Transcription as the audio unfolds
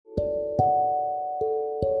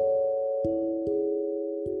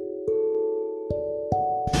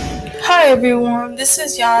everyone, this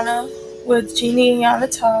is Yana with Jeannie and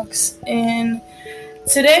Yana Talks, and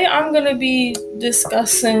today I'm going to be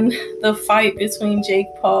discussing the fight between Jake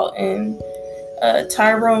Paul and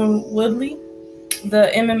Tyron Woodley, the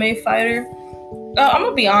MMA fighter. I'm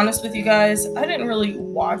going to be honest with you guys, I didn't really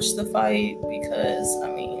watch the fight because,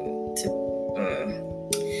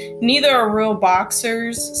 neither are real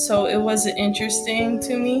boxers, so it wasn't interesting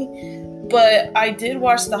to me. But I did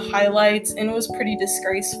watch the highlights, and it was pretty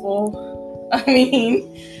disgraceful.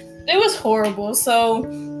 It was horrible. So,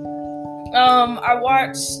 I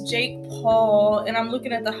watched Jake Paul, and I'm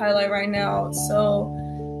looking at the highlight right now. So,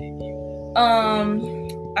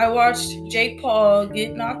 I watched Jake Paul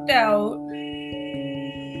get knocked out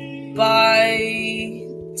by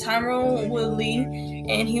Tyron Woodley,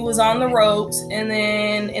 and he was on the ropes. And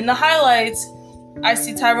then in the highlights, I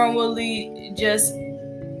see Tyron Woodley just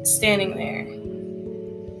standing there.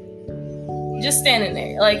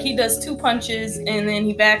 Like, he does two punches and then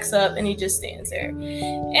he backs up and he just stands there.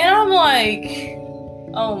 And I'm like,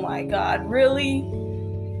 oh my God, really?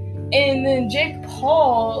 And then Jake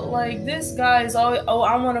Paul, like, this guy's always, I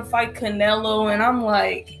want to fight Canelo. And I'm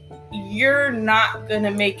like, you're not going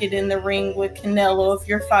to make it in the ring with Canelo if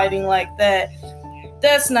you're fighting like that.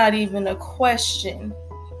 That's not even a question.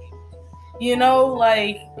 You know,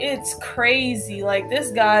 like, it's crazy. Like, this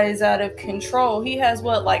guy is out of control. He has,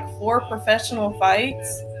 4 professional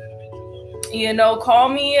fights? You know, call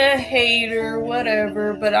me a hater,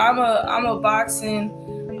 whatever, but I'm a boxing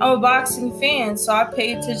fan, so I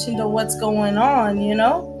pay attention to what's going on, you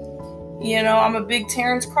know? I'm a big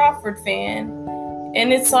Terrence Crawford fan.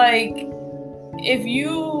 And it's like, if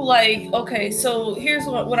you, okay, so here's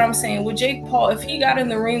what I'm saying. With Jake Paul, if he got in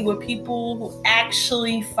the ring with people who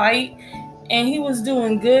actually fight, and he was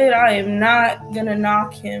doing good, I am not gonna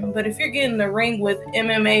knock him. But if you're getting in the ring with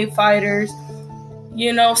MMA fighters,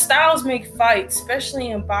 styles make fights,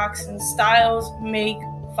 especially in boxing. Styles make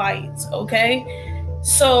fights, okay?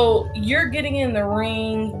 So you're getting in the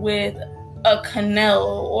ring with a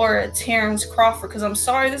Canelo or a Terrence Crawford, because I'm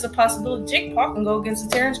sorry, there's a possibility Jake Paul can go against a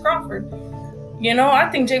Terrence Crawford. I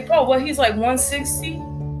think Jake Paul, he's like 160?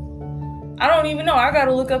 I don't even know. I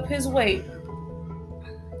gotta look up his weight.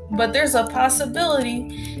 But there's a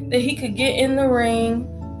possibility that he could get in the ring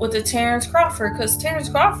with a Terrence Crawford, because Terrence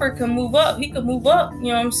Crawford can move up. He could move up, you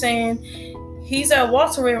know what I'm saying? He's at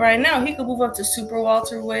welterweight right now. He could move up to super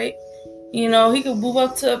welterweight. He could move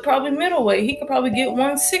up to probably middleweight. He could probably get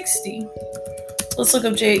 160. Let's look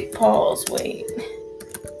up Jake Paul's weight.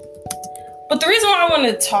 But the reason why I want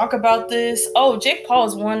to talk about this, Jake Paul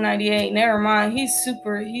is 198. Never mind. He's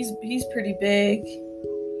pretty big.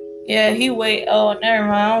 Yeah, never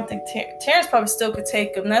mind. I don't think Terrence probably still could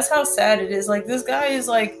take him. That's how sad it is. Like, this guy is,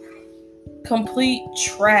 complete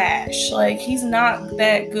trash. Like, he's not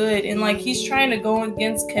that good. And, he's trying to go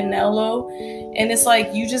against Canelo. And it's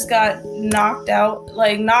like, you just got knocked out.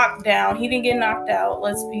 Knocked down. He didn't get knocked out.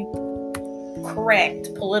 Let's be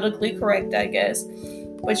politically correct, I guess.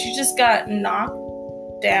 But you just got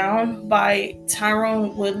knocked down by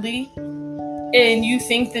Tyron Woodley. And you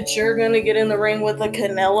think that you're going to get in the ring with a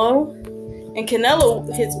Canelo? And Canelo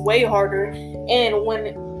hits way harder. And when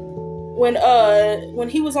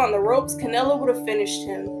he was on the ropes, Canelo would have finished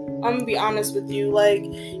him. I'm going to be honest with you.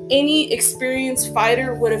 Any experienced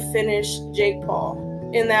fighter would have finished Jake Paul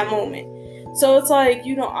in that moment. So it's like,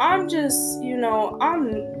 I'm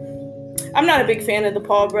not a big fan of the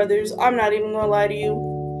Paul brothers. I'm not even going to lie to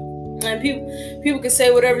you. And people can say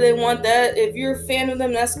whatever they want. That if you're a fan of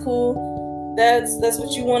them, that's cool. That's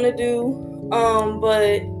what you want to do.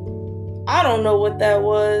 But I don't know what that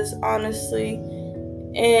was, honestly.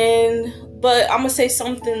 But I'm going to say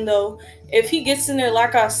something, though. If he gets in there,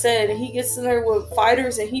 like I said, and he gets in there with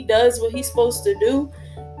fighters and he does what he's supposed to do,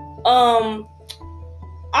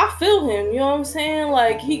 I feel him, you know what I'm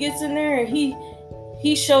saying? He gets in there and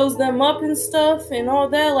he shows them up and stuff and all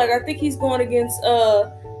that. I think he's going against,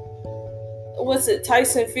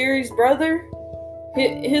 Tyson Fury's brother?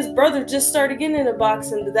 His brother just started getting into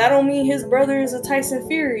boxing, but that don't mean his brother is a Tyson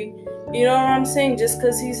Fury. You know what I'm saying? Just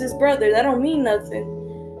because he's his brother, that don't mean nothing.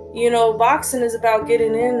 Boxing is about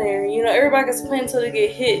getting in there. Everybody gets playing until they get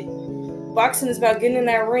hit. Boxing is about getting in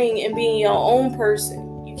that ring and being your own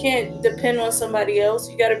person. You can't depend on somebody else.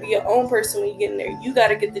 You got to be your own person when you get in there. You got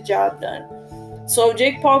to get the job done. So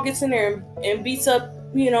Jake Paul gets in there and beats up,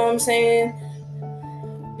 you know what I'm saying?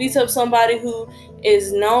 Beats up somebody who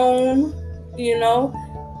is known. I'm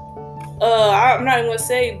not even going to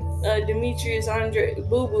say Demetrius Andre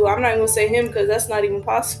Boo-Boo. I'm not even going to say him because that's not even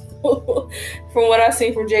possible from what I've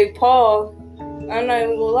seen from Jake Paul. I'm not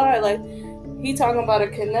even going to lie. he talking about a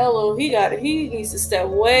Canelo. He needs to step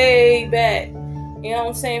way back. You know what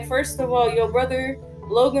I'm saying? First of all, your brother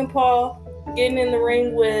Logan Paul getting in the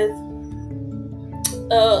ring with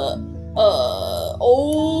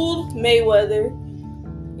old Mayweather.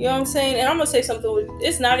 You know what I'm saying? And I'm gonna say something.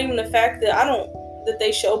 It's not even the fact that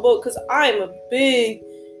they showboat, because I am a big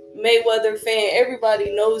Mayweather fan.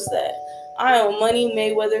 Everybody knows that. I am a Money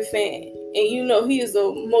Mayweather fan. And you know he is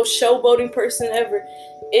the most showboating person ever.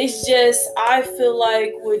 It's just, I feel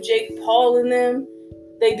like with Jake Paul and them,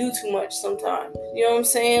 they do too much sometimes. You know what I'm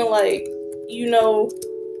saying? Like, you know,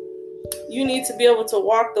 you need to be able to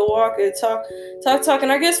walk the walk and talk.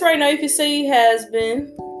 And I guess right now you could say he has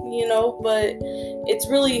been, you know, but it's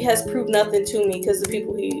really has proved nothing to me because the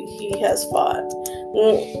people he has fought.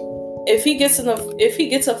 Well, if he gets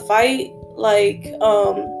a fight like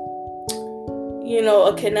you know,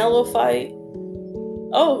 a Canelo fight,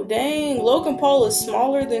 oh dang, Logan Paul is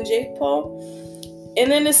smaller than Jake Paul.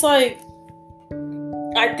 And then it's like,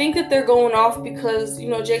 I think that they're going off because, you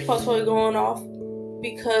know, Jake Paul's probably going off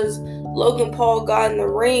because Logan Paul got in the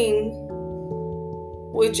ring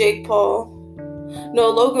with Jake Paul. No,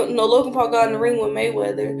 Logan Paul got in the ring with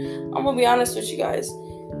Mayweather. I'm gonna be honest with you guys.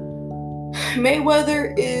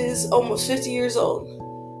 Mayweather is almost 50 years old.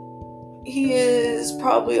 He is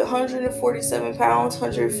probably 147 pounds,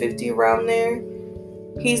 150 around there.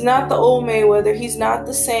 He's not the old Mayweather. He's not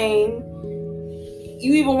the same.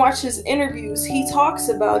 You even watch his interviews. He talks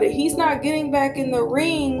about it. He's not getting back in the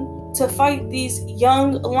ring to fight these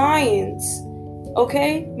young lions.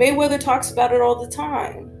 Okay? Mayweather talks about it all the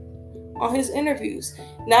time on his interviews.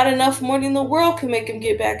 Not enough money in the world can make him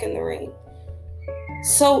get back in the ring.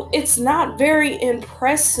 So it's not very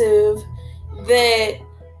impressive that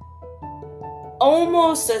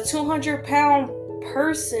almost a 200-pound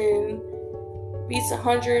person beats a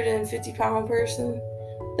 150-pound person.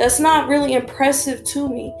 That's not really impressive to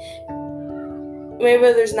me.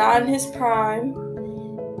 Mayweather's not in his prime.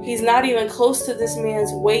 He's not even close to this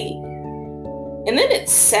man's weight. And then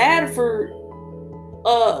it's sad for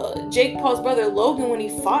Jake Paul's brother Logan when he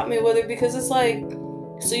fought Mayweather, because it's like,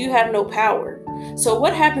 so you have no power. So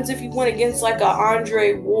what happens if you went against like a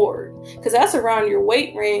Andre Ward? Because that's around your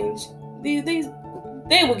weight range.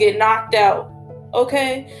 They would get knocked out.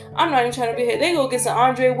 Okay? I'm not even trying to be here. They go against an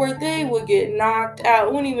Andre Ward, they would get knocked out.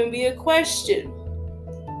 It wouldn't even be a question.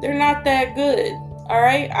 They're not that good.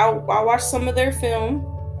 Alright? I watched some of their film.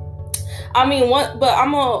 I mean, but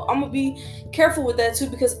I'm gonna be careful with that too,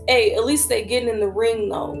 because at least they getting in the ring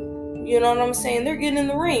though. You know what I'm saying? They're getting in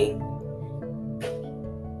the ring.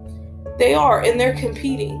 They are, and they're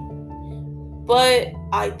competing. But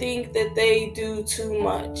I think that they do too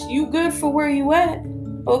much. You good for where you at,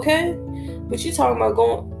 okay? But you talking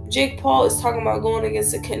about Jake Paul is talking about going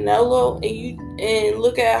against a Canelo, and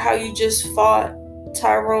look at how you just fought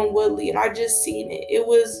Tyron Woodley, and I just seen it. It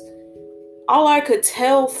was all I could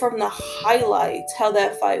tell from the highlights how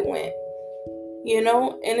that fight went, you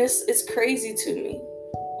know, and it's crazy to me,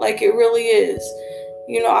 like it really is.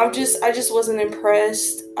 You know, I just wasn't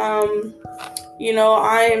impressed. You know,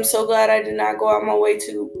 I am so glad I did not go out my way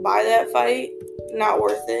to buy that fight. Not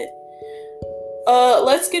worth it.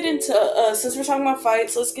 Let's get into, since we're talking about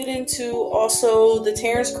fights, let's get into also the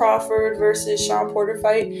Terrence Crawford versus Sean Porter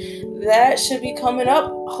fight. That should be coming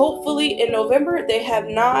up, hopefully, in November. They have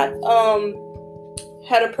not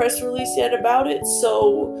had a press release yet about it,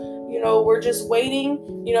 so, you know, we're just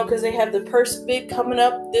waiting, you know, because they have the purse bid coming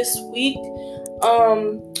up this week.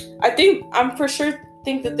 I'm for sure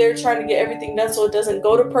think that they're trying to get everything done so it doesn't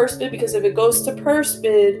go to purse bid, because if it goes to purse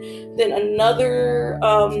bid, then another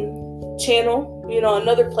channel, you know,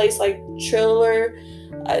 another place like Triller,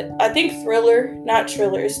 I think Thriller, not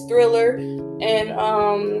Triller, it's Thriller, and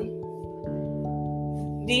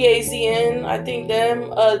DAZN, I think them,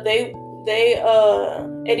 they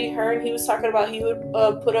Eddie Hearn, he was talking about he would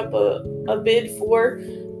put up a bid for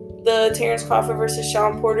the Terrence Crawford versus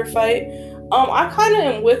Sean Porter fight. I kind of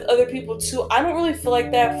am with other people too. I don't really feel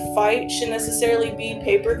like that fight should necessarily be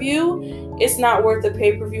pay-per-view. It's not worth the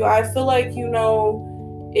pay-per-view. I feel like, you know,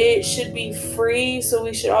 it should be free, so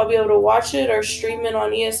we should all be able to watch it or stream it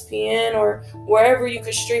on ESPN or wherever you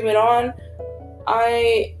could stream it on.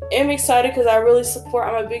 I am excited because I really support.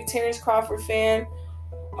 I'm a big Terrence Crawford fan.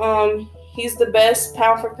 He's the best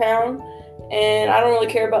pound for pound. And I don't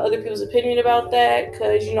really care about other people's opinion about that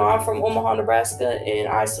because, you know, I'm from Omaha, Nebraska, and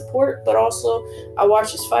I support, but also I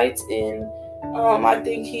watch his fights, and I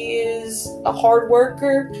think he is a hard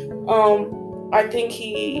worker. I think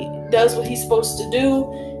he does what he's supposed to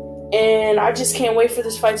do, and I just can't wait for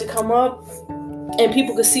this fight to come up and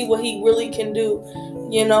people can see what he really can do,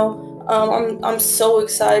 you know. I'm so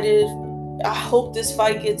excited. I hope this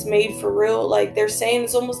fight gets made for real. Like, they're saying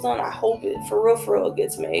it's almost done. I hope it for real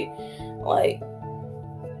gets made. Like,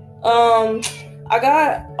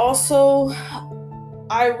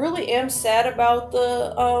 I really am sad about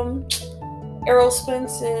the Errol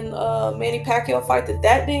Spence and Manny Pacquiao fight that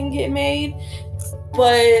didn't get made,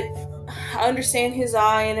 but I understand his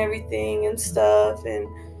eye and everything and stuff, and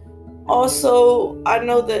also I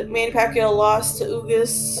know that Manny Pacquiao lost to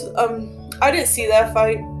Ugas. I didn't see that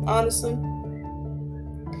fight, honestly,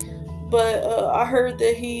 but I heard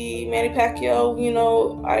that Manny Pacquiao,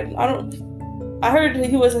 I heard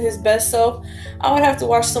he wasn't his best self. I would have to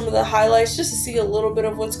watch some of the highlights just to see a little bit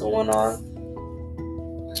of what's going on.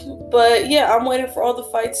 But yeah, I'm waiting for all the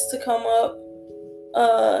fights to come up.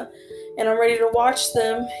 And I'm ready to watch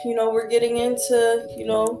them. We're getting into,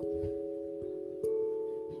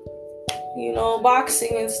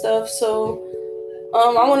 boxing and stuff. So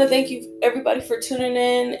I want to thank you, everybody, for tuning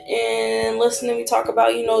in and listening. We talk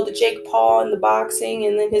about, the Jake Paul and the boxing,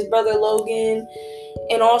 and then his brother Logan,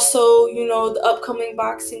 and also, the upcoming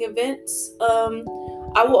boxing events.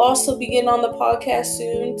 I will also be getting on the podcast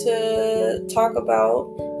soon to talk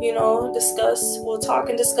about,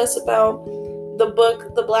 discuss about the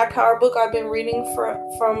book, the Black Power book I've been reading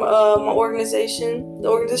from my organization, the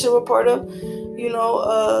organization we're part of,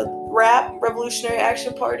 RAP, Revolutionary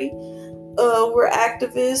Action Party. We're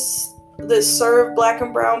activists that serve Black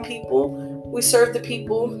and brown people. We serve the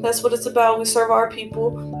people. That's what it's about. We serve our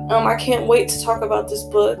people. I can't wait to talk about this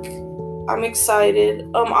book. I'm excited.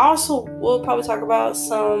 I also will probably talk about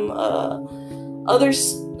some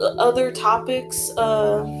other topics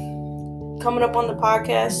coming up on the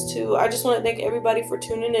podcast too. I just want to thank everybody for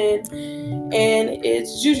tuning in, and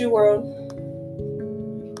it's Juju World.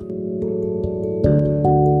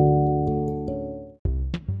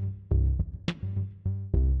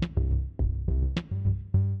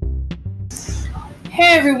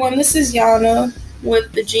 Hey everyone, this is Yana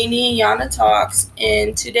with the Jeannie and Yana Talks,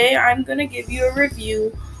 and today I'm going to give you a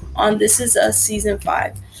review on This Is Us Season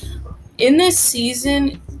 5. In this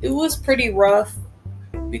season, it was pretty rough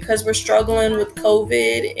because we're struggling with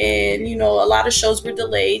COVID, and, a lot of shows were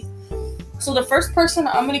delayed. So the first person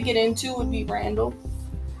I'm going to get into would be Randall.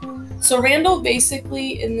 So Randall,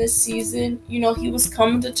 basically, in this season, he was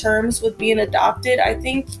coming to terms with being adopted. I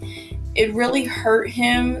think it really hurt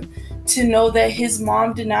him to know that his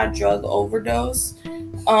mom did not drug overdose.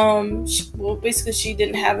 She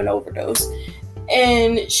didn't have an overdose.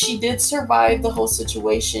 And she did survive the whole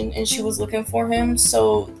situation, and she was looking for him.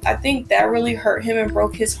 So I think that really hurt him and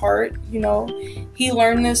broke his heart. He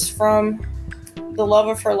learned this from the love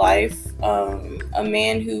of her life, a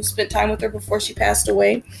man who spent time with her before she passed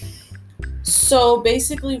away. So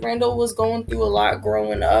basically, Randall was going through a lot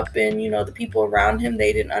growing up, and, the people around him,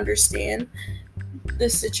 they didn't understand the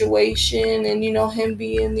situation, and, him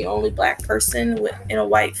being the only Black person in a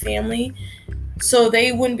white family. So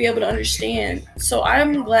they wouldn't be able to understand. So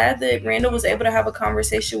I'm glad that Randall was able to have a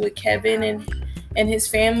conversation with Kevin and his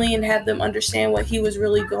family and have them understand what he was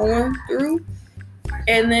really going through.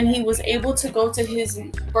 And then he was able to go to his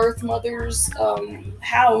birth mother's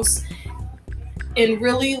house and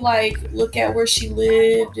really look at where she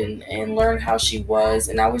lived and learn how she was.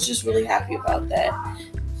 And I was just really happy about that.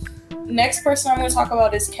 Next person I'm going to talk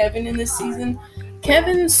about is Kevin in this season.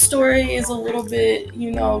 Kevin's story is a little bit,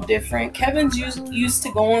 different. Kevin's used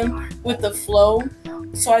to going with the flow.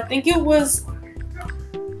 So I think it was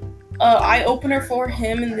an eye-opener for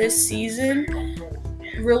him in this season,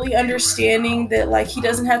 really understanding that, he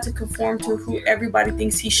doesn't have to conform to who everybody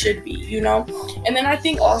thinks he should be, And then I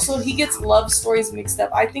think also he gets love stories mixed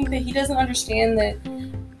up. I think that he doesn't understand that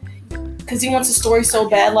because he wants a story so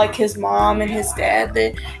bad like his mom and his dad,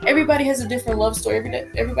 that everybody has a different love story.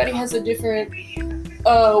 Everybody has a different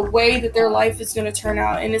way that their life is going to turn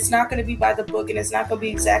out, and it's not going to be by the book, and it's not going to be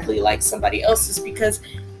exactly like somebody else's, because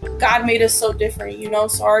God made us so different,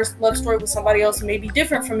 So our love story with somebody else may be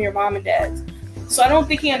different from your mom and dad's. So I don't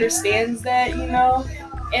think he understands that, And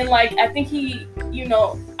I think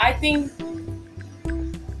I think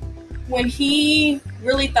when he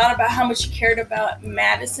really thought about how much he cared about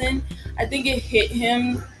Madison, I think it hit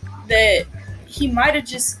him that he might have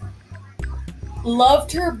just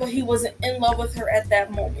loved her, but he wasn't in love with her at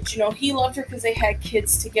that moment. He loved her because they had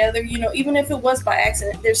kids together. Even if it was by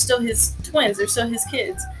accident, they're still his twins. They're still his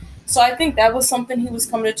kids. So I think that was something he was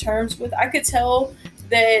coming to terms with. I could tell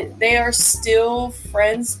that they are still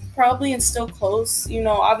friends, probably, and still close.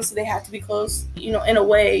 Obviously they have to be close, in a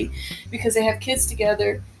way, because they have kids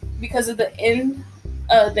together. Because of the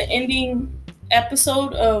ending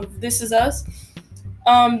episode of This Is Us.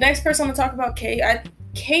 Next person I'm gonna talk about, Kate.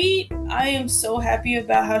 I am so happy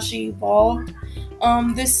about how she evolved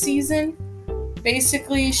this season.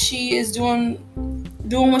 Basically, she is doing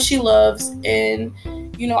what she loves, and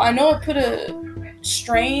I know it put a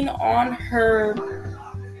strain on her.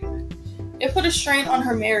 It put a strain on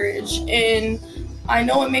her marriage, and I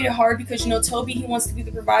know it made it hard because Toby, he wants to be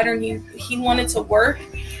the provider, and he wanted to work,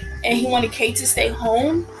 and he wanted Kate to stay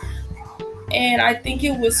home, and I think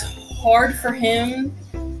it was hard for him.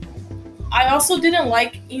 I also didn't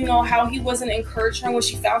like how he wasn't encouraging her when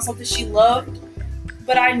she found something she loved.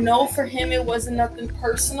 But I know for him it wasn't nothing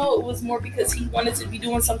personal. It was more because he wanted to be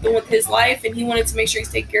doing something with his life, and he wanted to make sure he's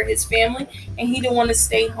taking care of his family, and he didn't want to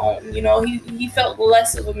stay home. He felt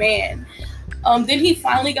less of a man. Then he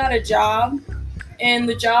finally got a job, and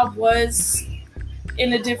the job was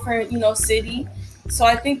in a different city. So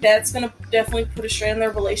I think that's going to definitely put a strain on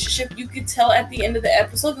their relationship. You could tell at the end of the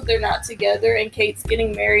episode that they're not together, and Kate's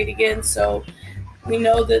getting married again. So we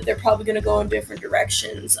know that they're probably going to go in different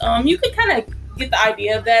directions. You could kind of get the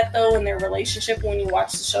idea of that though in their relationship when you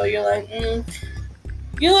watch the show. You're like,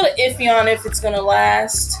 you're a little iffy on if it's gonna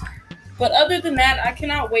last. But other than that, I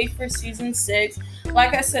cannot wait for season 6.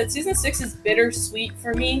 Like I said, season 6 is bittersweet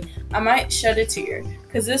for me. I might shed a tear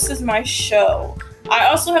because this is my show. I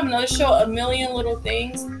also have another show, A Million Little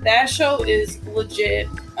Things. That show is legit.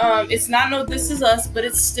 It's not no This Is Us, but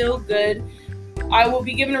it's still good. I will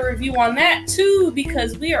be giving a review on that too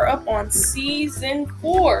because we are up on season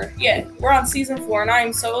 4. Yeah, we're on season 4 and I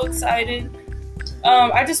am so excited.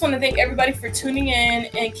 I just want to thank everybody for tuning in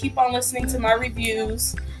and keep on listening to my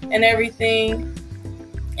reviews and everything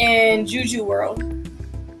in Juju World.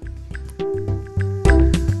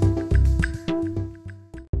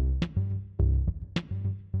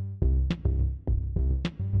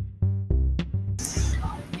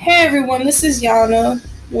 Hey everyone, this is Yana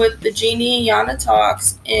with the Jeannie and Yana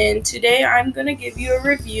Talks, and today I'm going to give you a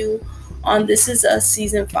review on This Is Us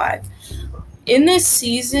Season 5. In this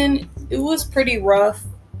season, it was pretty rough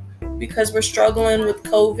because we're struggling with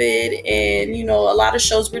COVID and, a lot of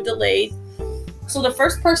shows were delayed. So the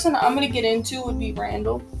first person I'm going to get into would be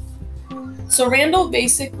Randall. So Randall,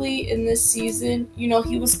 basically, in this season,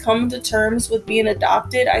 he was coming to terms with being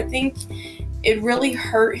adopted. I think it really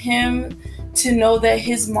hurt him to know that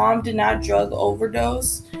his mom did not drug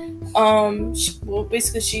overdose.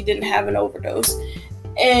 Basically she didn't have an overdose,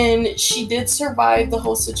 and she did survive the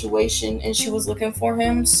whole situation, and she was looking for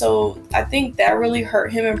him. So I think that really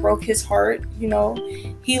hurt him and broke his heart.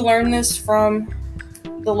 He learned this from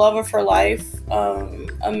the love of her life,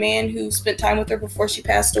 a man who spent time with her before she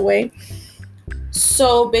passed away.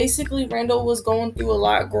 So basically Randall was going through a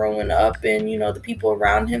lot growing up, and the people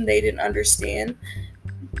around him, they didn't understand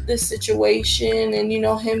the situation, and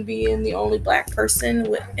him being the only black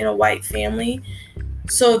person in a white family,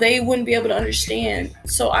 so they wouldn't be able to understand.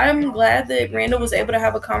 So I'm glad that Randall was able to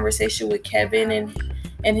have a conversation with Kevin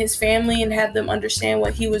and his family and have them understand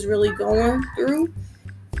what he was really going through.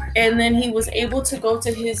 And then he was able to go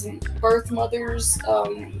to his birth mother's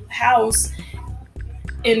house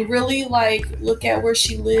and really look at where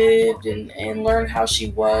she lived and learn how she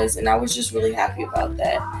was, and I was just really happy about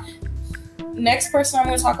that. Next person I'm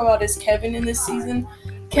going to talk about is Kevin in this season.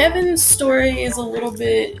 Kevin's story is a little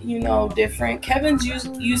bit, different. Kevin's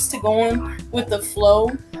used to going with the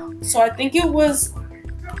flow. So I think it was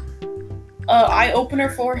an eye-opener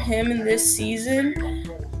for him in this season.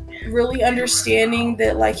 Really understanding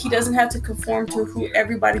that, he doesn't have to conform to who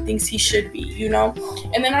everybody thinks he should be,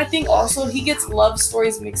 And then I think also he gets love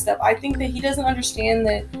stories mixed up. I think that he doesn't understand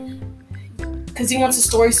that because he wants a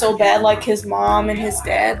story so bad like his mom and his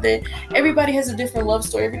dad, that everybody has a different love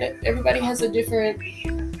story. Everybody has a different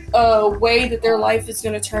way that their life is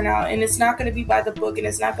going to turn out, and it's not going to be by the book, and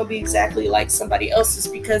it's not going to be exactly like somebody else's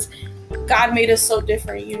because God made us so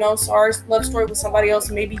different, So our love story with somebody else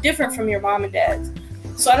may be different from your mom and dad's.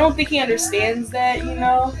 So I don't think he understands that, and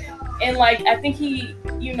I think he,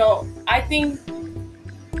 I think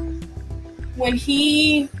when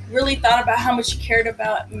he really thought about how much he cared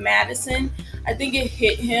about Madison, I think it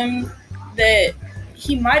hit him that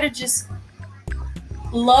he might have just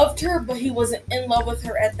loved her, but he wasn't in love with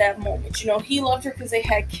her at that moment. He loved her because they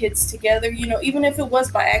had kids together, even if it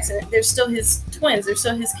was by accident, they're still his twins, they're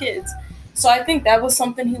still his kids. So I think that was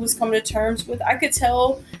something he was coming to terms with. I could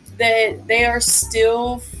tell that they are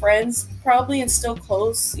still friends probably and still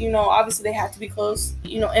close. Obviously they have to be close,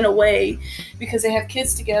 in a way, because they have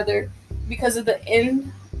kids together because of the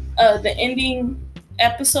ending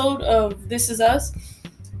episode of This Is Us.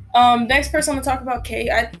 Next person I'm going to talk about,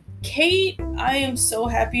 Kate. I am so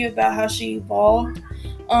happy about how she evolved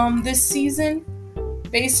this season.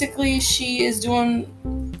 Basically, she is doing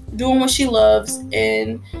doing what she loves.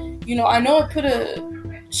 And, I know it put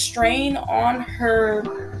a strain on her.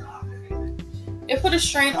 It put a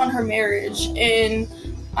strain on her marriage. And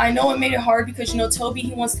I know it made it hard because, Toby,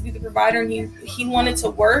 he wants to be the provider, and he wanted to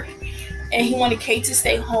work, and he wanted Kate to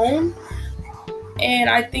stay home. And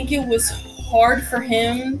I think it was hard for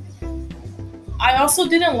him. I also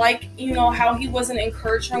didn't like, how he wasn't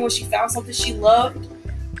encouraging her when she found something she loved.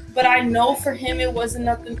 But I know for him it wasn't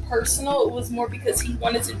nothing personal. It was more because he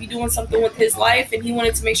wanted to be doing something with his life, and he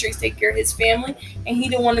wanted to make sure he's taking care of his family, and he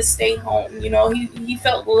didn't want to stay home. He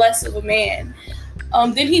felt less of a man.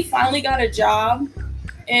 Then he finally got a job,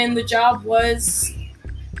 and the job was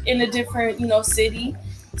in a different, city.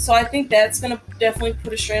 So I think that's going to definitely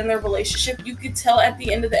put a strain on their relationship. You could tell at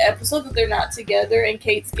the end of the episode that they're not together, and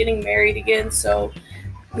Kate's getting married again. So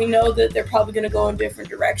we know that they're probably going to go in different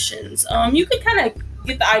directions. You could kind of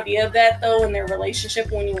get the idea of that, though, in their relationship.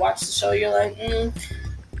 When you watch the show, you're like,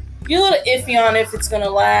 you're a little iffy on if it's going to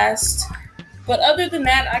last. But other than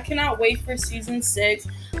that, I cannot wait for season 6.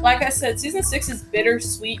 Like I said, season 6 is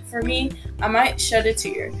bittersweet for me. I might shed a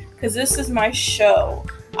tear because this is my show.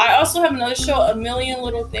 I also have another show, A Million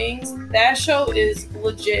Little Things. That show is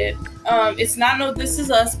legit. It's not no This Is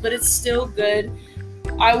Us, but it's still good.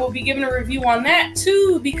 I will be giving a review on that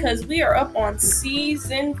too because we are up on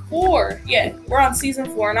season 4. Yeah, we're on season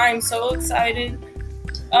 4 and I am so excited.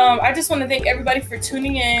 I just want to thank everybody for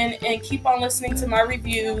tuning in and keep on listening to my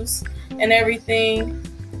reviews and everything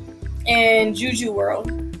in Juju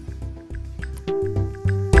World.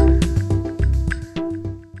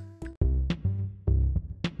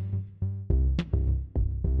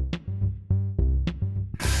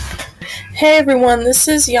 Hey everyone, this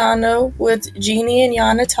is Yana with Jeannie and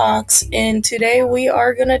Yana Talks, and today we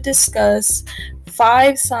are going to discuss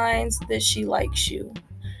 5 signs that she likes you.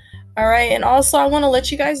 Alright, and also I want to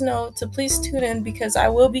let you guys know to please tune in because I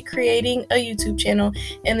will be creating a YouTube channel,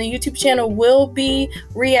 and the YouTube channel will be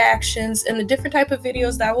reactions and the different type of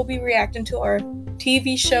videos that I will be reacting to are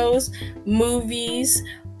TV shows, movies.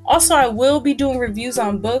 Also, I will be doing reviews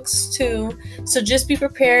on books too, so just be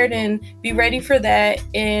prepared and be ready for that.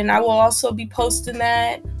 And I will also be posting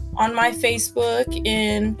that on my Facebook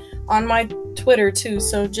and on my Twitter too,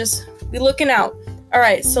 so just be looking out.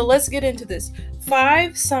 Alright, so let's get into this.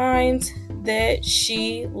 5 signs that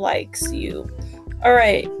she likes you.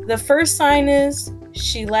 Alright, the first sign is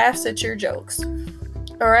she laughs at your jokes.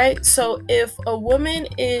 Alright, so if a woman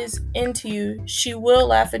is into you, she will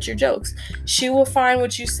laugh at your jokes. She will find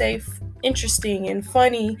what you say interesting and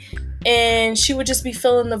funny, and she would just be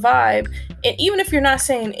feeling the vibe. And even if you're not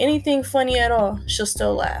saying anything funny at all, she'll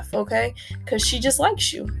still laugh, okay? Because she just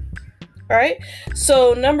likes you. Alright,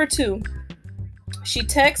 so number 2, she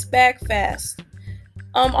texts back fast.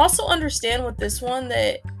 Also understand with this one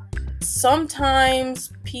that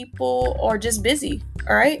sometimes people are just busy.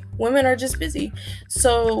 Alright, women are just busy,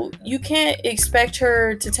 so you can't expect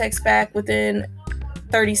her to text back within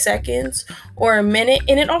 30 seconds or a minute,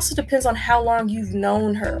 and it also depends on how long you've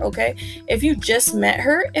known her, okay? If you just met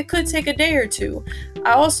her, it could take a day or 2.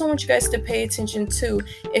 I also want you guys to pay attention too.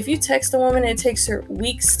 If you text a woman and it takes her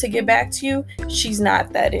weeks to get back to you, she's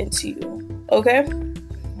not that into you, okay?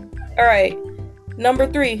 Alright,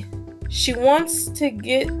 number 3, she wants to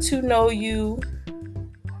get to know you.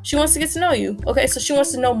 She wants to get to know you. Okay, so she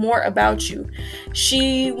wants to know more about you.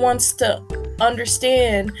 She wants to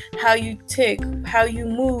understand how you tick, how you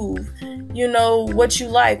move, what you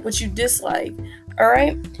like, what you dislike.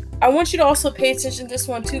 Alright? I want you to also pay attention to this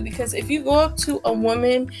one too, because if you go up to a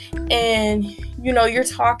woman and, you're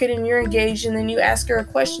talking and you're engaged, and then you ask her a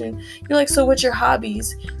question, you're like, so what's your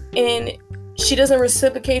hobbies? And she doesn't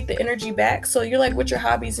reciprocate the energy back. So you're like, what's your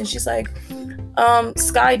hobbies? And she's like,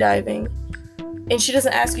 skydiving. And she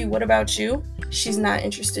doesn't ask you, what about you? She's not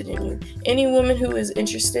interested in you. Any woman who is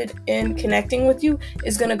interested in connecting with you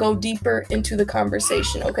is going to go deeper into the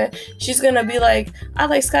conversation, okay? She's going to be like, I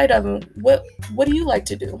like skydiving. What do you like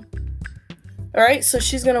to do? All right, so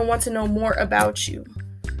she's going to want to know more about you.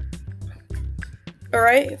 All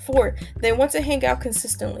right, 4, they want to hang out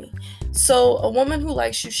consistently. So a woman who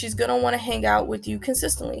likes you, she's going to want to hang out with you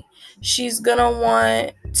consistently. She's going to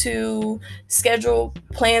want to schedule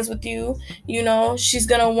plans with you. She's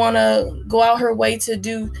going to want to go out her way to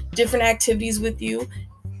do different activities with you.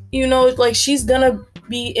 Like she's going to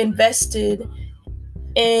be invested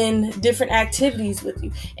in different activities with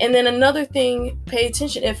you. And then another thing, pay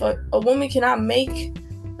attention. If a woman cannot make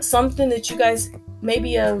something that you guys,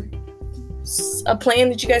 maybe a plan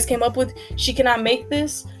that you guys came up with, she cannot make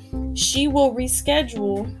this, she will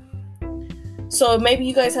reschedule. So maybe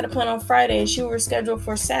you guys had a plan on Friday and she will reschedule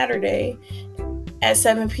for Saturday, at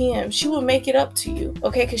 7 p.m. She will make it up to you,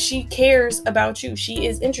 okay? Because she cares about you. She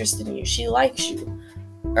is interested in you. She likes you.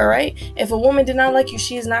 All right? If a woman did not like you,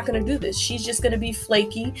 she is not going to do this. She's just going to be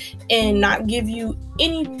flaky and not give you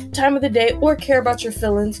any time of the day or care about your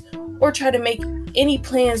feelings or try to make any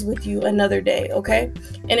plans with you another day, okay?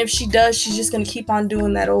 And if she does, she's just going to keep on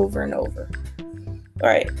doing that over and over. All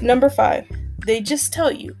right, number 5, they just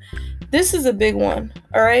tell you. This is a big one,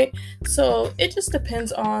 all right? So it just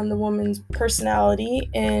depends on the woman's personality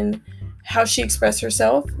and how she expresses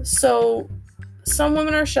herself. So some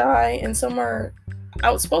women are shy and some are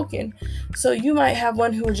outspoken. So you might have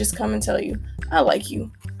one who will just come and tell you, I like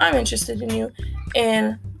you, I'm interested in you,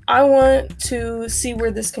 and I want to see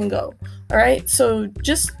where this can go. All right, so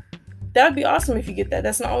just that would be awesome if you get that.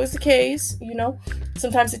 That's not always the case, you know.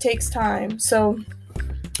 Sometimes it takes time. So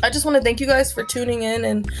I just want to thank you guys for tuning in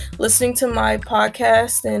and listening to my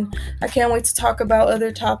podcast, and I can't wait to talk about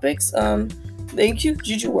other topics. Thank you,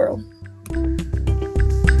 Juju World.